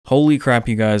Holy crap,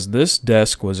 you guys, this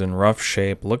desk was in rough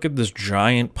shape. Look at this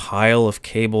giant pile of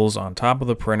cables on top of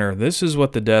the printer. This is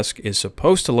what the desk is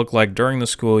supposed to look like during the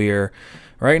school year.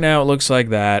 Right now it looks like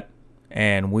that,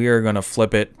 and we are going to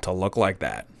flip it to look like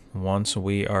that. Once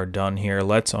we are done here,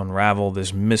 let's unravel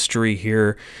this mystery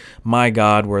here. My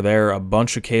God, were there a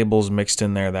bunch of cables mixed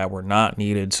in there that were not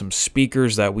needed. Some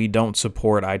speakers that we don't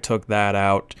support, I took that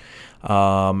out.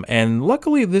 And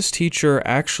luckily this teacher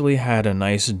actually had a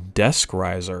nice desk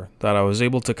riser that I was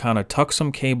able to kind of tuck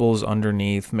some cables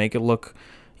underneath, make it look,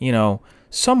 you know,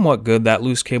 somewhat good. That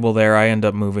loose cable there, I end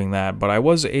up moving that, but I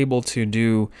was able to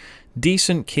do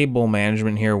decent cable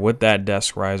management here with that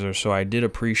desk riser, so I did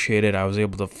appreciate it. I was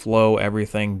able to flow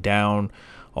everything down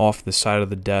off the side of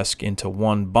the desk into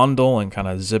one bundle and kind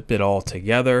of zip it all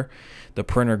together. The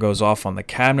printer goes off on the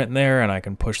cabinet there, and I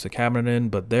can push the cabinet in,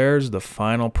 but there's the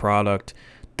final product.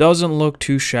 Doesn't look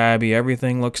too shabby.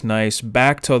 Everything looks nice.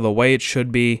 Back to the way it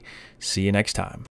should be. See you next time.